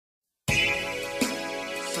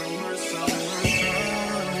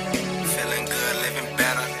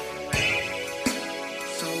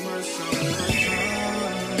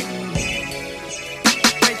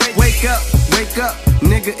wake up,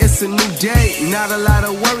 nigga, it's a new day. Not a lot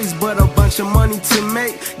of worries, but a bunch of money to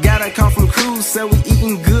make. Got a call from Cruz, said we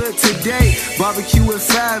eating good today. Barbecue at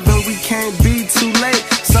 5 and we can't be too late.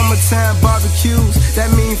 Summertime barbecues, that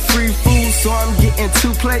mean free food, so I'm getting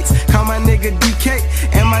 2 plates. Call my nigga DK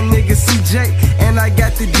and my nigga CJ, and I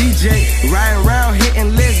got the DJ riding around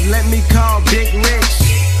hitting lists. Let me call Big Rich.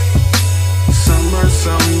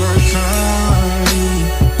 Summertime,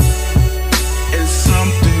 it's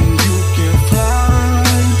something you can fly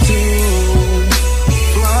to.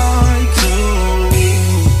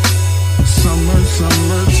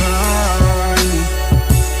 Summertime,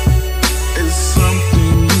 it's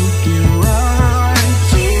something you can ride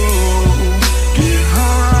to, get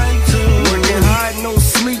high to. Working hard, no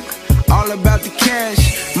sleep, all about the cash.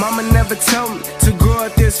 Mama never told me to grow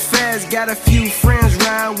up this fast. Got a few friends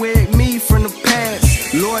ride with me from the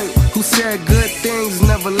past. Lloyd, who said good things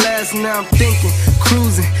never last. Now I'm thinking,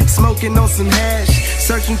 cruising, smoking on some hash,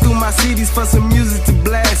 searching through my CDs for some music to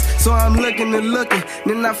blast. So I'm looking and looking,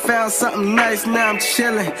 then I found something nice. Now I'm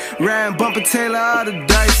chilling, riding bumper Taylor all the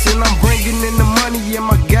dice, and I'm bringing in the money. Yeah,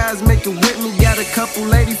 my guys make it with me. Got a couple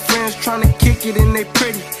lady friends trying to kick it, and they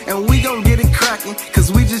pretty, and we gon' get it cracking,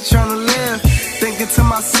 cause we just trying to live. Thinking to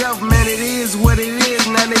myself, man, it is what it is.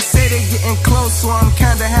 Now they say they getting close, so I'm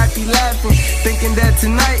kinda happy laughing, thinking that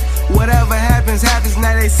tonight, whatever happens, happens.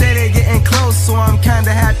 Now they say they getting close, so I'm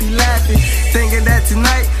kinda happy laughing, thinking that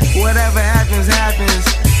tonight, whatever happens, happens.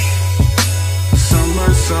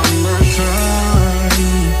 Summertime,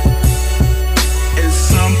 it's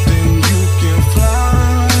something you can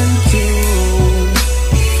fly to,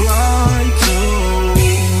 fly to.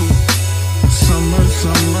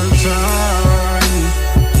 Summertime,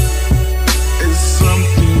 it's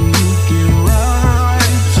something you can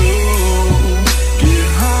ride to, get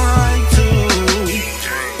high to.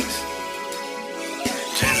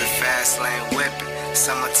 Dreams of fast lane whipping,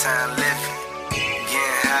 summertime living,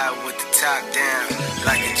 getting high with the top down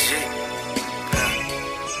like a G.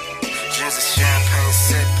 Dreams of champagne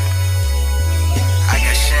sipping, I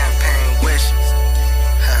got champagne wishes.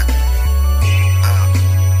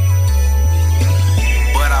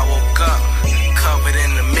 But I woke up covered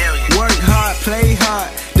in a million. Work hard, play hard,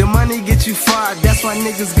 the money get you far. That's why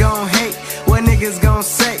niggas gon' hate, what niggas gon'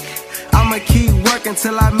 say. I'ma keep working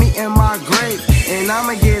till I meet in my grave, and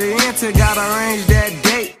I'ma get it into, gotta arrange that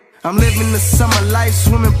date. I'm living the summer life,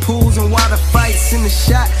 swimming pools and water fights in the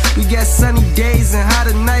shot. We got sunny days and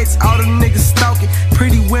hotter nights. All them niggas stalking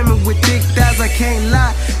pretty women with thick thighs, I can't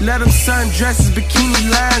lie. Let them sundresses,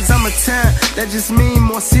 bikini lines. I'm a town, that just mean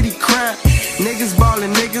more city crime. Niggas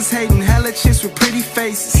ballin', niggas hating, hella chicks with pretty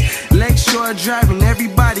faces. Lakeshore driving,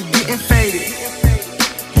 everybody getting faded.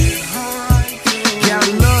 Got a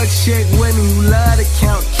little chick with me who love to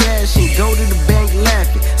count cash and go to the bank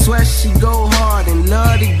laughing. Swear she go hard and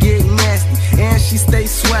love to get nasty, and she stay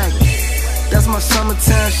swaggin'. That's my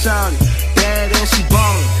summertime shawty, bad and she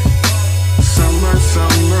ballin'. Summertime,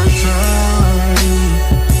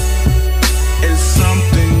 it's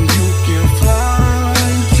something you can fly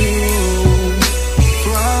to,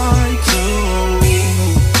 fly to.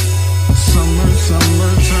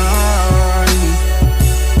 Summertime,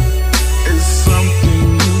 it's something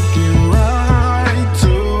you can ride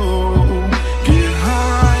to, get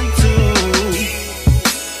high to.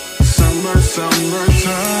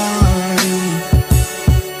 Summertime.